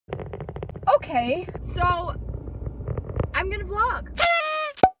Okay, so I'm gonna vlog.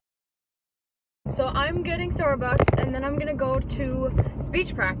 So I'm getting Starbucks and then I'm gonna go to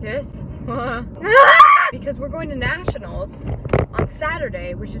speech practice because we're going to nationals on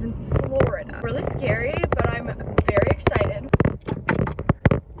Saturday, which is in Florida. Really scary, but I'm very excited.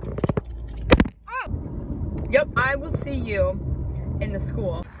 Oh! Yep, I will see you in the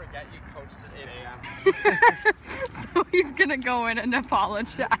school. Forget you coached at 8 a.m. So he's gonna go in and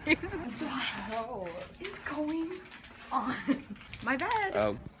apologize. What is going on? My bed.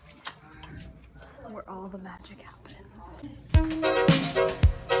 Oh. Where all the magic happens.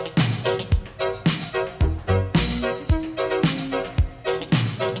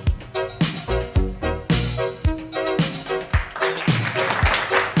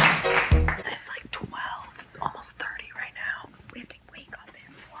 It's like 12, almost 30 right now. We have to wake up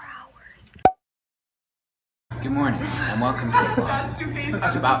in 4 hours. Good morning and welcome to the vlog.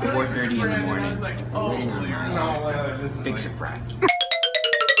 It's about 4:30 in the morning. We're waiting on Milo. Big surprise.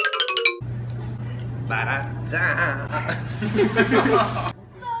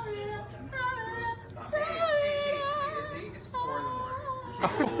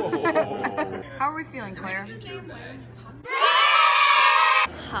 How are we feeling, Claire?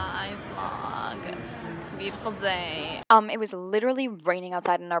 Hi, vlog. Beautiful day. It was literally raining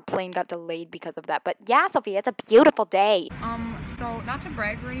outside and our plane got delayed because of that. But yeah, Sophia, it's a beautiful day. So not to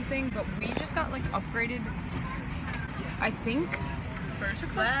brag or anything, but we just got like upgraded, I think, to first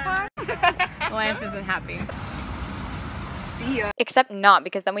class. Lance isn't happy. See ya. Except not,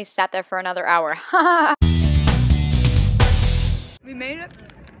 because then we sat there for another hour. We made it.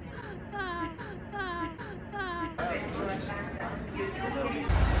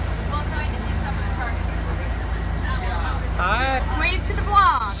 Hi. Wave to the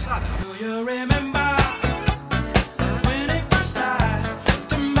vlog. Shut up. Do you remember when it first started?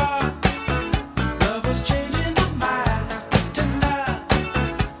 September, love was changing the minds, tender,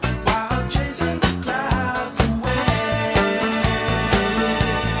 while chasing the clouds away.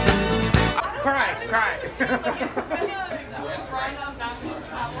 Cry. It's been a run of national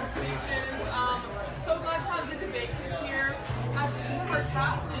travel speeches. So glad to have the debate kids here. As former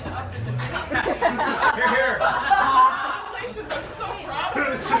captain of the debate. Congratulations, I'm so proud of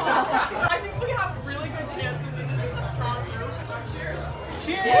you all. I think we have really good chances, and this is a strong group. So cheers.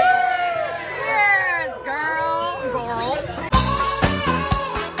 Cheers! Cheers, girl. Girls.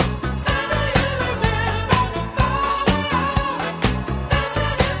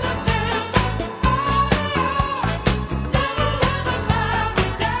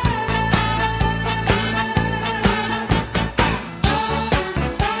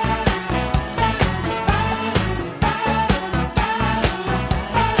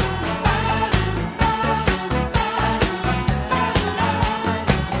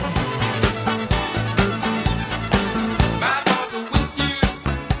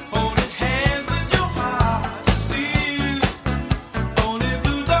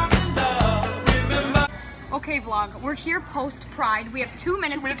 Okay, vlog, we're here post-Pride. We have 2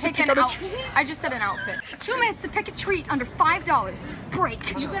 minutes, to pick an outfit. I just said an outfit. 2 minutes to pick a treat under $5.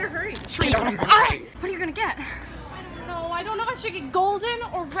 Break. You better hurry. Treat. What are you gonna get? No, I don't know if I should get golden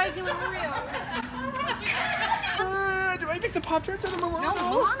or regular Oreo. Do I pick the Pop-Tarts or the Milano?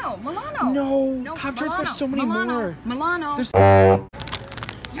 No, Milano. No, Pop-Tarts, there's so many more. Milano.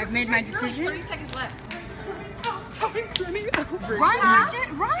 I've made my decision. 30 seconds left. Run, Bridget,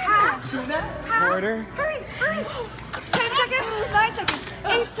 run! Order. Hurry! 10 seconds, 9 seconds,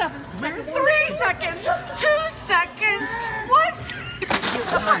 8 seconds, 3 seconds, 2 seconds, 1 second.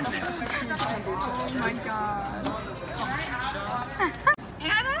 Oh my god.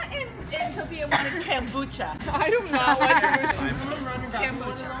 Anna and Sophia wanted kombucha. I do not like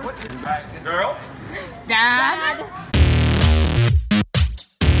Kombucha. Girls? Dad.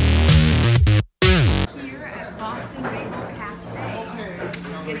 Here at Boston Bagel Cafe,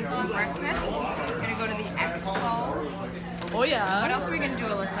 getting some breakfast. Gonna go to the Expo. Oh yeah. What else are we gonna do,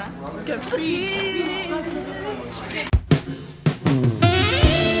 Alyssa? Go to the beach.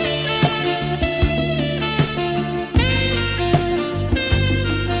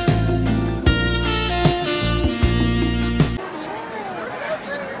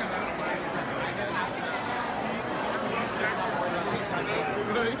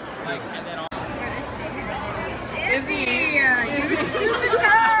 Izzy, you stupid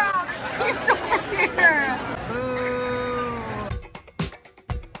girl! Keeps over here. Boo.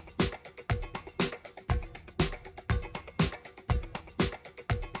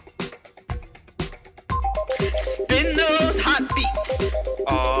 Spin those hot beats.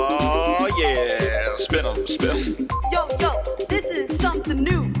 Oh yeah, spin 'em, spin 'em. Yo, this is something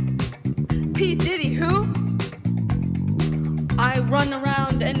new. run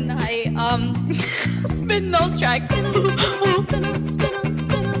around and I spin those tracks. Spin 'em, spin 'em, spin 'em, spin 'em,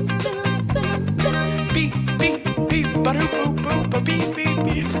 spin 'em, spin 'em, spin 'em, spin 'em. Beep, beep, beep, ba-doop, boop, boop, beep, beep,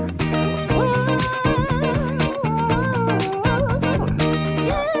 beep.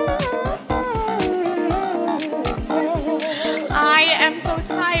 I am so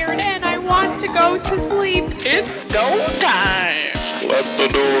tired and I want to go to sleep. It's go time. Let the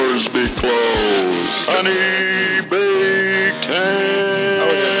doors be closed. Honey baked ham.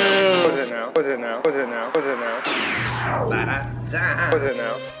 Was it now? Was it now? Was it now? Was it now? Was it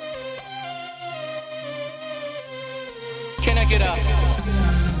now? Can I get a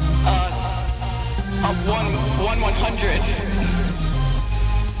 100?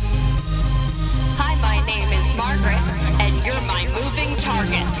 Hi, my name is Margaret, and you're my moving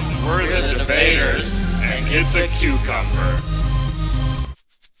target. We're the debaters, and it's a cucumber.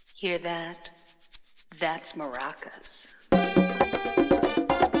 Hear that? That's maracas.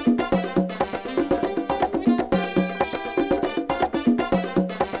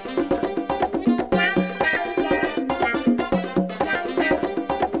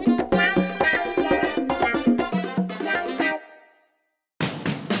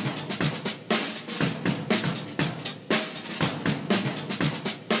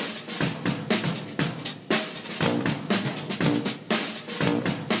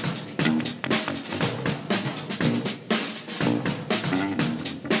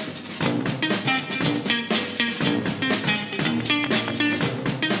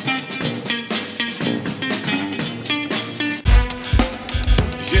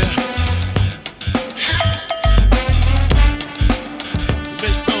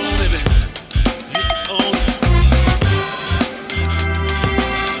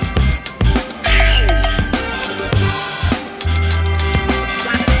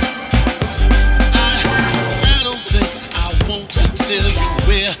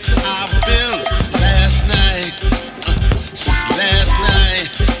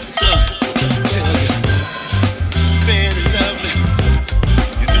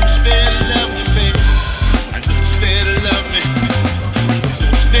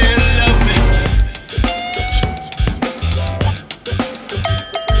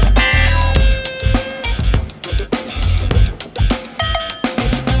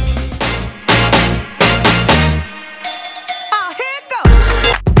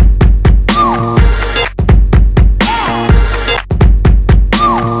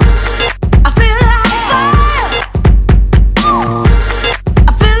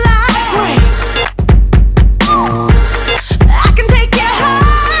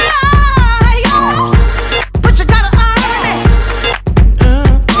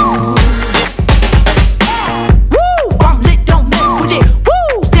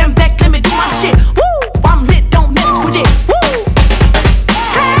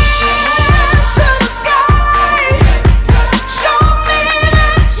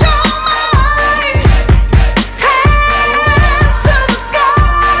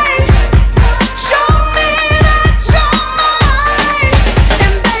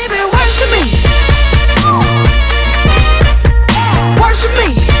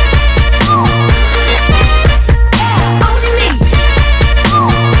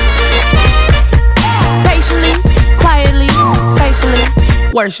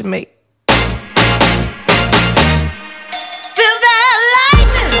 Worship me. Feel that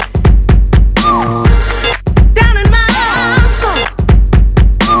lightning down in my soul.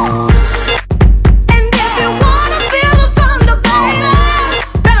 And if you wanna feel the thunder, baby,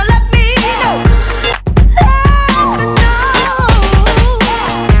 better let me know. Let me know.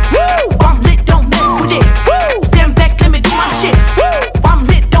 Woo, I'm lit, don't mess with it. Woo, stand back, let me do my shit. Woo, I'm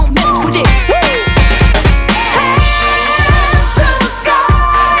lit, don't mess with it. Woo.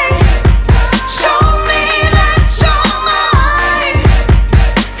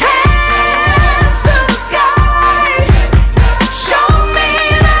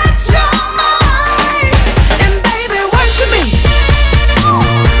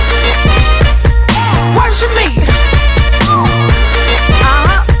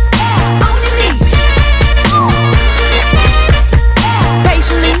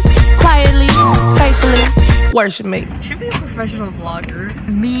 Worship me. Should be a professional vlogger.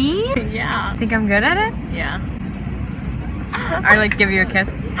 Me? Yeah. Think I'm good at it? Yeah. I like give you a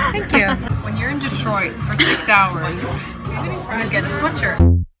kiss. Thank you. When you're in Detroit for 6 hours, you get a sweatshirt.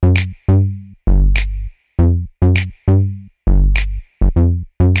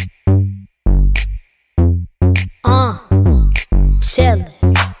 Chillin',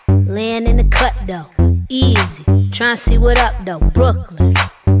 laying in the cut though, easy. Tryna see what up though, Brooklyn.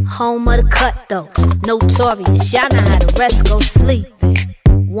 home of the cutthroats. Notorious, y'all know how the rest go sleeping.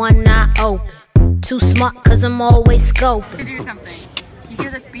 One eye open, too smart cause I'm always scoping. To do something. You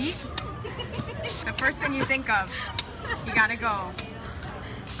hear this beat? The first thing you think of, you gotta go.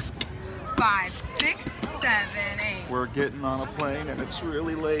 5, 6, 7, 8. We're getting on a plane and it's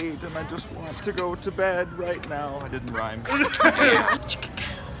really late and I just want to go to bed right now. I didn't rhyme.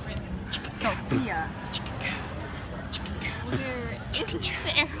 Sophia. We're in this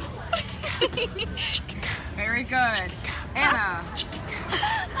air. Very good. Anna.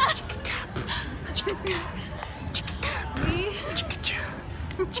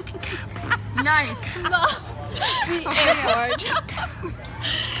 Nice. Airport.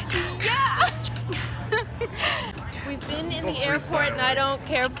 Yeah. We've been in the airport and I don't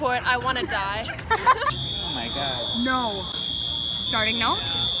care port. I want to die. Oh my god. No. Starting note?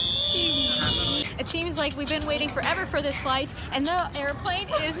 It seems like we've been waiting forever for this flight and the airplane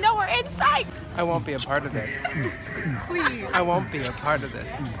is nowhere in sight. I won't be a part of this. Please. I won't be a part of this.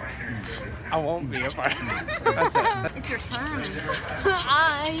 I won't be a part of this. That's it. It's your turn.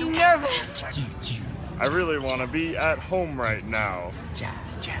 I'm nervous. I really want to be at home right now.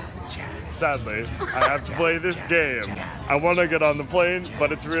 Sadly, I have to play this game. I want to get on the plane,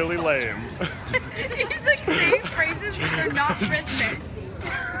 but it's really lame. He's like saying phrases but they're not written.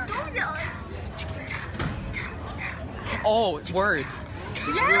 Oh, words.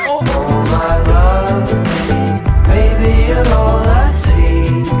 Yeah. Oh my love, baby, you're all I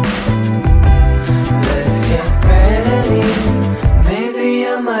see. Let's get ready, maybe I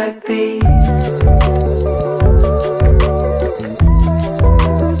might be